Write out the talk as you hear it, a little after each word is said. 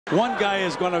One guy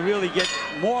is going to really get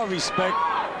more respect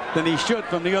than he should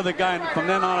from the other guy, and from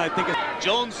then on I think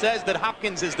Jones says that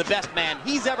Hopkins is the best man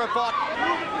he's ever fought.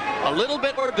 A little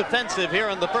bit more defensive here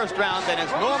in the first round than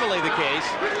is normally the case.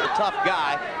 A tough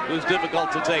guy who's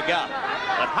difficult to take out.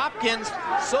 But Hopkins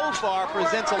so far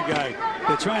presents a guy.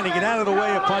 They're trying to get out of the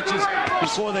way of punches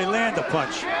before they land a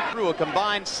punch. Through a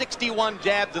combined 61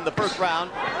 jabs in the first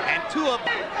round, and 2 of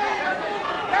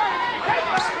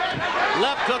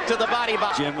left hook to the body.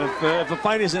 Jim, if a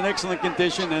fight is in excellent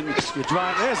condition and you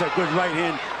drive, there's a good right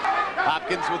hand.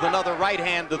 Hopkins with another right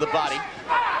hand to the body.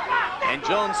 And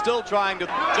Jones still trying to.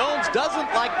 Jones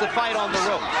doesn't like to fight on the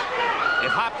ropes.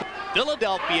 If Hopkins,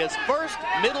 Philadelphia's first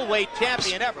middleweight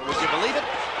champion ever, would you believe it,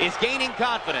 is gaining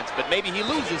confidence, but maybe he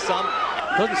loses some.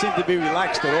 Doesn't seem to be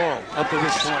relaxed at all up to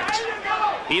this point.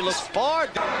 He looks far.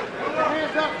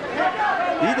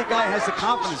 Neither guy has the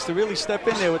confidence to really step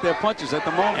in there with their punches at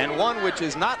the moment. And one which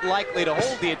is not likely to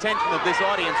hold the attention of this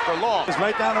audience for long. It's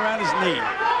right down around his knee.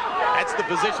 That's the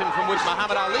position from which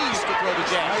Muhammad Ali used to throw the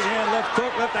jab. Right hand, left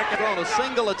hook, left that. Thrown a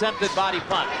single attempted body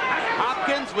punch.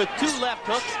 Hopkins with 2 left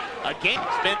hooks. Again,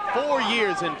 spent 4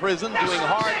 years in prison doing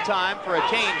hard time for a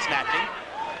chain snatching.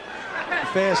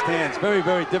 Fast hands, very,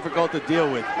 very difficult to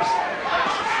deal with.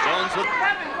 Jones with.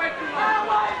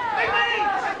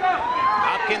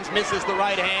 Hopkins misses the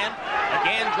right hand.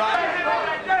 Again, drive.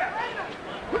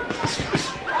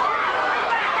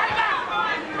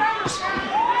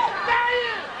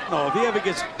 No, if he ever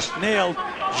gets nailed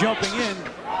jumping in,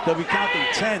 they'll be counting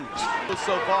 10.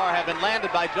 So far have been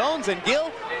landed by Jones, and Gill,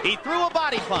 he threw a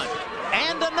body punch.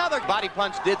 And another body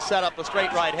punch did set up a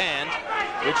straight right hand,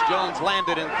 which Jones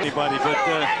landed in. Anybody, but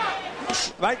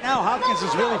right now Hopkins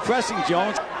is really pressing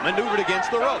Jones. Maneuvered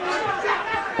against the ropes.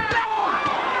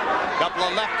 Couple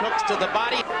of left hooks to the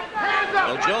body.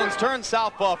 Well, Jones turned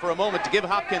southpaw for a moment to give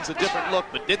Hopkins a different look,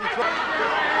 but didn't throw.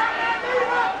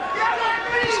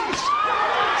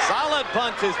 Solid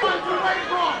punches.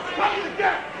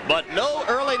 But no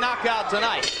early knockout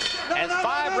tonight. As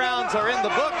 5 rounds are in the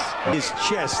books. His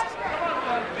chest.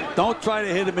 Don't try to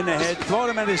hit him in the head. Throw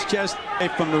him at his chest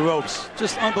from the ropes.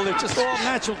 Just unbelievable. Just all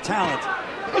natural talent.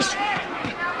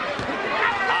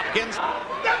 Hopkins.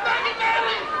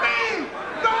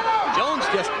 Jones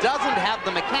just doesn't have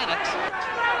the mechanics.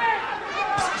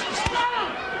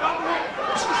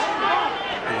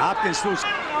 And Hopkins threw.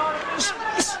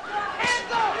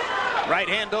 Right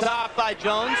hand top by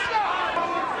Jones.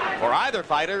 For either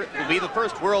fighter, it will be the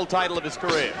first world title of his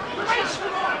career.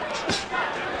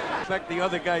 Affect the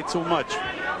other guy too much.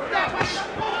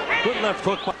 Good left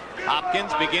hook.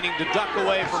 Hopkins beginning to duck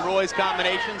away from Roy's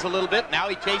combinations a little bit. Now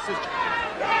he chases.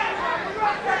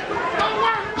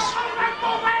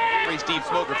 Steve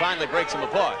Smoker finally breaks him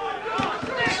apart.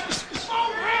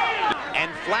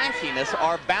 And flashiness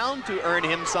are bound to earn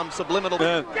him some subliminal.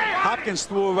 Hopkins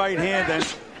threw a right hand and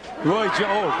Roy Jones.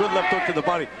 Oh, good left hook to the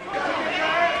body.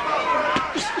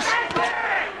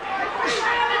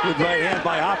 Good right hand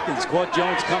by Hopkins. Caught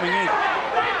Jones coming in.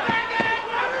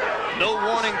 No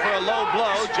warning for a low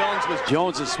blow.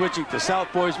 Jones is switching to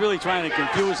southpaw. He's really trying to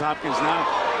confuse Hopkins now.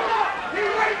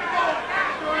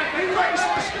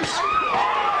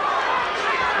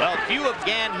 Well, few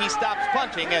again, he stops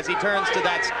punching as he turns to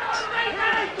that.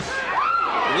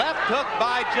 Left hook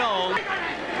by Jones.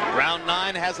 Round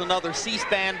 9 has another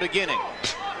C-SPAN beginning.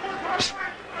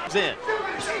 In.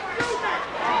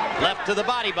 Left to the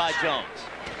body by Jones.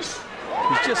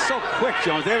 He's just so quick,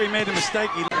 Jones. There he made a mistake.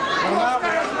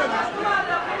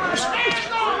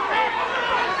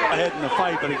 Ahead in the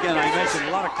fight, but again, I mentioned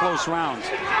a lot of close rounds.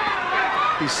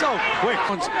 He's so quick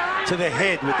to the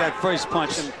head with that first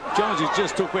punch, and Jones is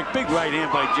just too quick. Big right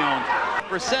hand by Jones.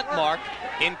 Percent mark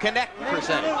in connect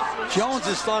percentage. Jones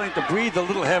is starting to breathe a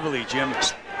little heavily, Jim.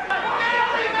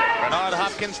 Bernard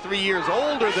Hopkins, 3 years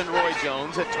older than Roy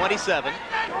Jones at 27.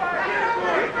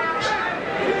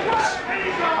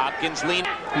 Hopkins lean.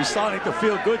 He's starting to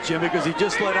feel good, Jim, because he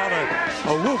just let out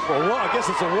a whoop. I guess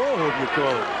it's a war whoop, you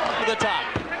call it. To the top.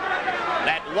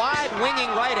 That wide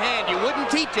winging right hand, you wouldn't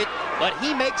teach it, but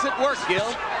he makes it work, Gil.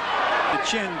 The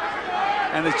chin,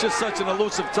 and it's just such an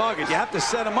elusive target. You have to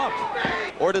set him up.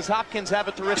 Or does Hopkins have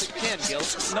a terrific chin, Gil?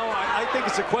 No, I think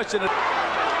it's a question of...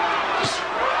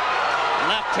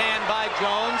 Left hand by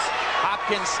Jones.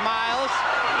 Hopkins smiles.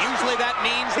 Usually that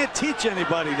means... You can't teach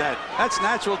anybody that. That's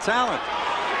natural talent.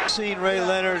 I've seen Ray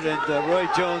Leonard, and Roy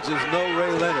Jones is no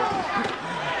Ray Leonard.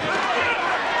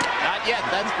 Not yet,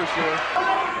 that's for sure.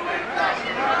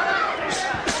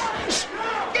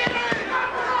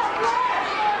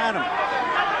 Adam.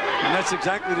 And that's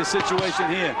exactly the situation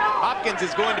here. Hopkins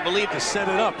is going to believe to set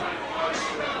it up.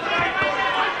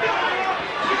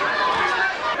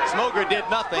 Smoger did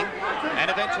nothing,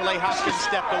 and eventually Hopkins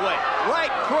stepped away.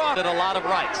 Right cross at a lot of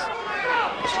rights.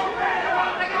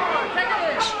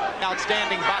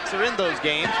 Outstanding boxer in those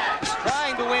games,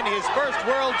 trying to win his first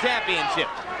world championship.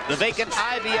 The vacant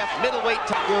IBF middleweight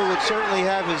title. Bill would certainly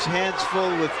have his hands full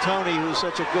with Tony, who's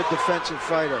such a good defensive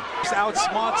fighter. He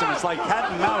outsmarts him. It's like cat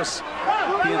and mouse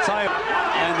the entire,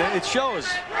 and it shows.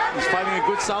 He's fighting a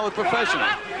good, solid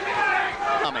professional.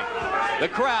 The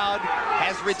crowd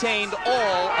has retained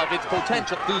all of its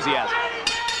potential enthusiasm.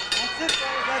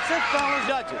 That's it, fellas.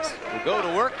 Judges will go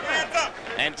to work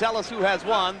and tell us who has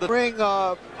won. The ring,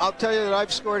 I'll tell you that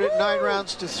I've scored it 9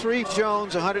 rounds to 3.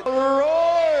 Jones, 100.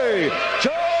 Roy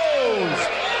Jones